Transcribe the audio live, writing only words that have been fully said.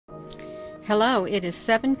Hello, it is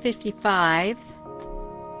 7:55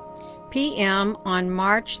 p.m. on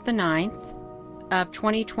March the 9th of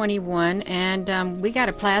 2021, and we got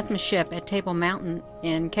a plasma ship at Table Mountain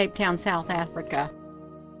in Cape Town, South Africa.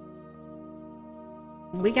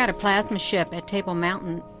 We got a plasma ship at Table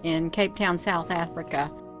Mountain in Cape Town, South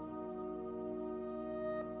Africa.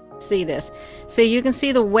 See this. So you can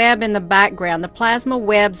see the web in the background. The plasma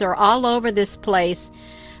webs are all over this place,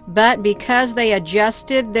 but because they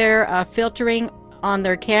adjusted their filtering on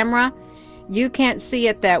their camera, you can't see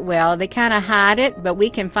it that well. They kind of hide it, but we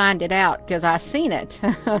can find it out because I've seen it.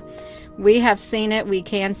 We have seen it. We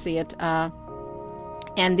can see it.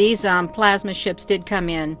 And these plasma ships did come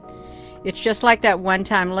in. It's just like that one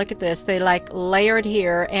time. Look at this. They like layered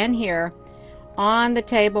here and here on the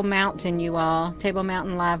Table Mountain, you all. Table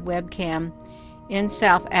Mountain live webcam in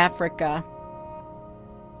South Africa.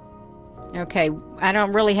 Okay, I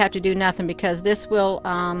don't really have to do nothing because this will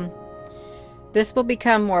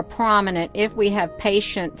become more prominent if we have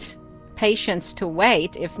patience to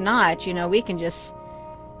wait. If not, you know, we can just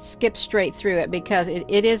skip straight through it because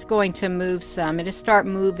it is going to move some. It'll start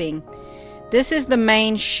moving. This is the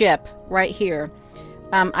main ship right here.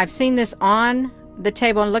 I've seen this on the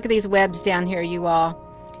table, and look at these webs down here, you all.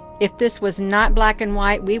 If this was not black and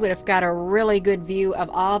white, we would have got a really good view of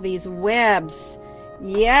all these webs.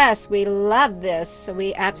 Yes, we love this.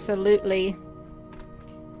 We absolutely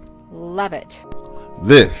love it.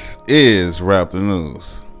 This is Raptor News.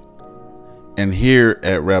 And here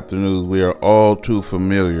at Raptor News, we are all too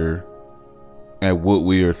familiar at what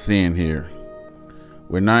we are seeing here.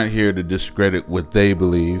 We're not here to discredit what they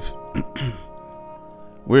believe.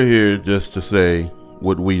 We're here just to say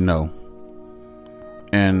what we know.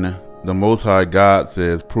 And the Most High God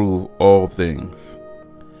says, prove all things.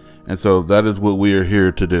 And so that is what we are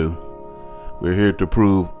here to do. We're here to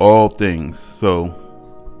prove all things. So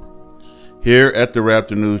here at the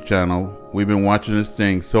Raptor News channel, we've been watching this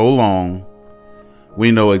thing so long,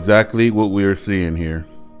 we know exactly what we are seeing here.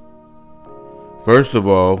 First of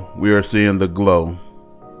all, we are seeing the glow.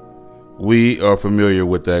 We are familiar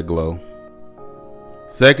with that glow.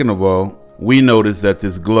 Second of all, we notice that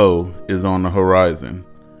this glow is on the horizon.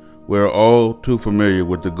 We're all too familiar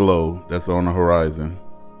with the glow that's on the horizon.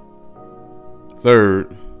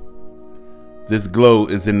 Third, this glow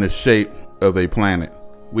is in the shape of a planet.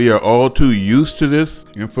 We are all too used to this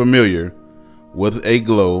and familiar with a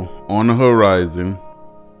glow on the horizon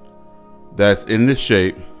that's in the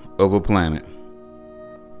shape of a planet.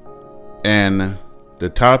 And the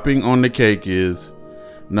topping on the cake is,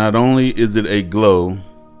 not only is it a glow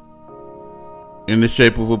in the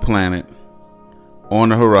shape of a planet on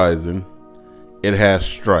the horizon, it has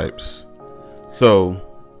stripes. So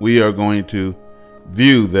we are going to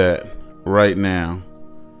view that right now.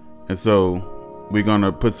 And so we're going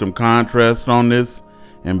to put some contrast on this,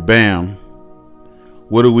 and bam,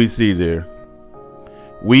 what do we see there?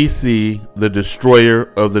 We see the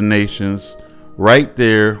destroyer of the nations right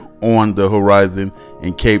there on the horizon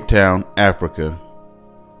in Cape Town, Africa.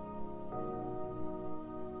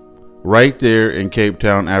 Right there in Cape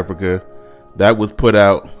Town, Africa. That was put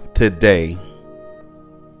out today.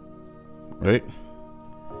 Right?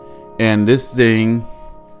 And this thing,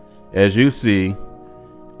 as you see,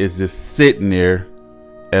 is just sitting there,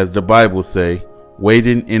 as the Bible say,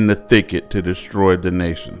 waiting in the thicket to destroy the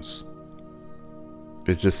nations.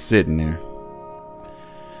 It's just sitting there.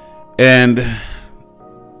 And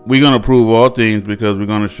we're going to prove all things because we're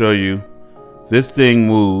going to show you this thing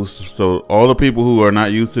moves. So all the people who are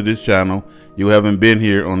not used to this channel, you haven't been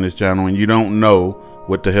here on this channel, and you don't know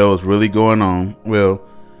what the hell is really going on. Well,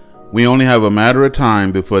 we only have a matter of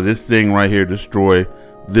time before this thing right here destroy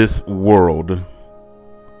this world.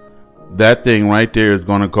 That thing right there is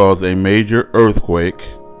going to cause a major earthquake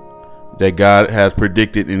that God has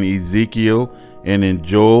predicted in Ezekiel and in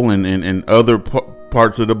Joel and in other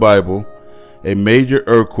parts of the Bible. A major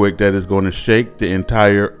earthquake that is going to shake the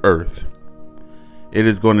entire earth. It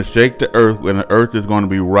is going to shake the earth, and the earth is going to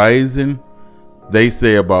be rising, they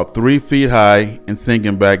say, about 3 feet high and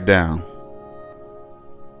sinking back down.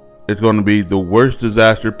 It's going to be the worst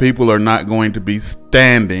disaster. People are not going to be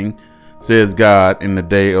standing, says God, in the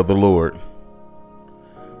day of the Lord.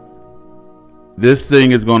 This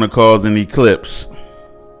thing is going to cause an eclipse.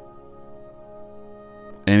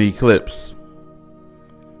 An eclipse.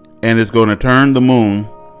 And it's going to turn the moon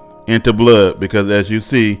into blood, because as you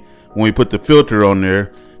see, when we put the filter on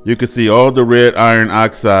there, you can see all the red iron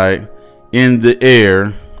oxide in the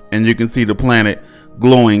air, and you can see the planet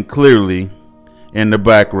glowing clearly in the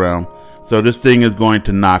background. So this thing is going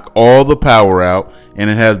to knock all the power out, and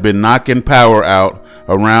it has been knocking power out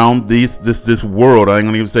around this world. I ain't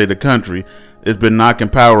gonna even say the country. It's been knocking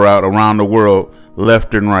power out around the world,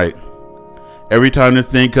 left and right. Every time this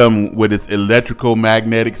thing comes with its electrical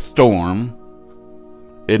magnetic storm,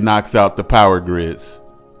 it knocks out the power grids.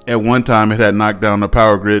 At one time, it had knocked down the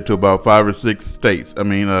power grid to about 5 or 6 states.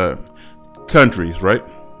 Countries, right?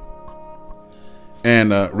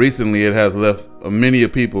 And recently, it has left many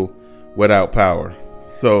people without power.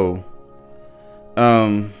 So,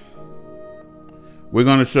 we're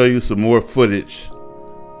going to show you some more footage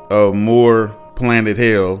of more Planet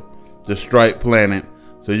Hell, the Stripe Planet,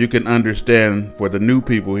 so you can understand, for the new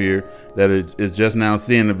people here that is just now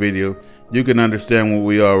seeing the video, you can understand what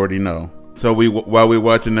we already know. So while we're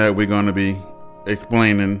watching that, we're going to be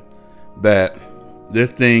explaining that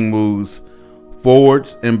this thing moves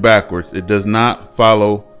forwards and backwards. It does not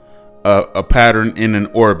follow a pattern in an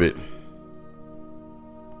orbit.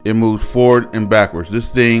 It moves forward and backwards. This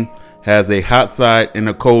thing has a hot side and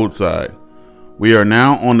a cold side. We are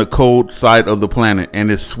now on the cold side of the planet, and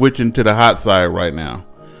it's switching to the hot side right now.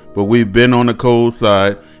 But we've been on the cold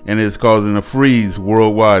side, and it's causing a freeze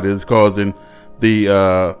worldwide. It's causing the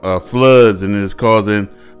floods, and it's causing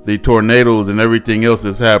the tornadoes and everything else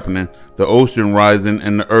that's happening. The ocean rising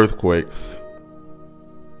and the earthquakes.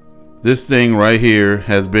 This thing right here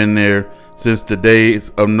has been there since the days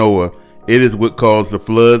of Noah. It is what caused the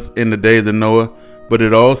floods in the days of Noah, but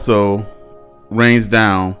it also rains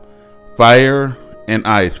down fire and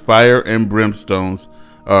ice, fire and brimstones,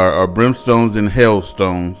 or brimstones and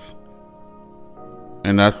hailstones.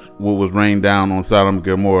 And that's what was rained down on Sodom and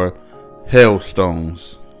Gomorrah,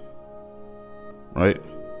 hailstones. Right?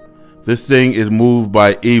 This thing is moved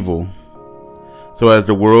by evil. So as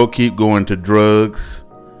the world keep going to drugs,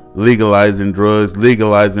 legalizing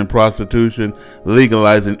prostitution,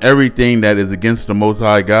 legalizing everything that is against the Most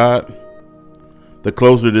High God, the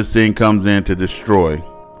closer this thing comes in to destroy.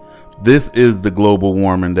 This is the global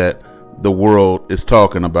warming that the world is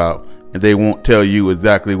talking about, and they won't tell you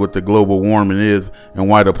exactly what the global warming is and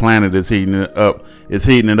why the planet is heating it up. It's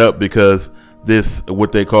heating it up because this,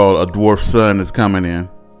 what they call a dwarf sun, is coming in.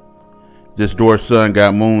 This dwarf sun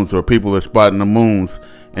got moons, or people are spotting the moons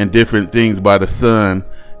and different things by the sun,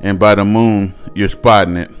 and by the moon you're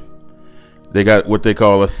spotting it. They got what they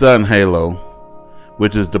call a sun halo,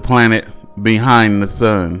 which is the planet behind the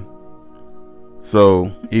sun.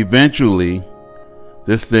 So eventually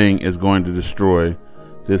this thing is going to destroy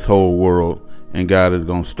this whole world, and God is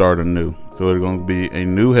going to start anew. So it's going to be a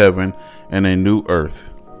new heaven and a new earth.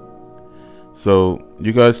 So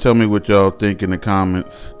you guys tell me what y'all think in the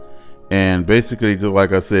comments. And basically, just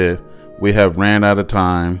like I said, we have ran out of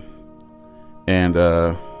time, and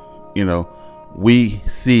we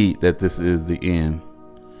see that this is the end.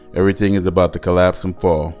 Everything is about to collapse and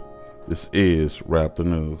fall. This is Raptor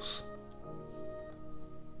News.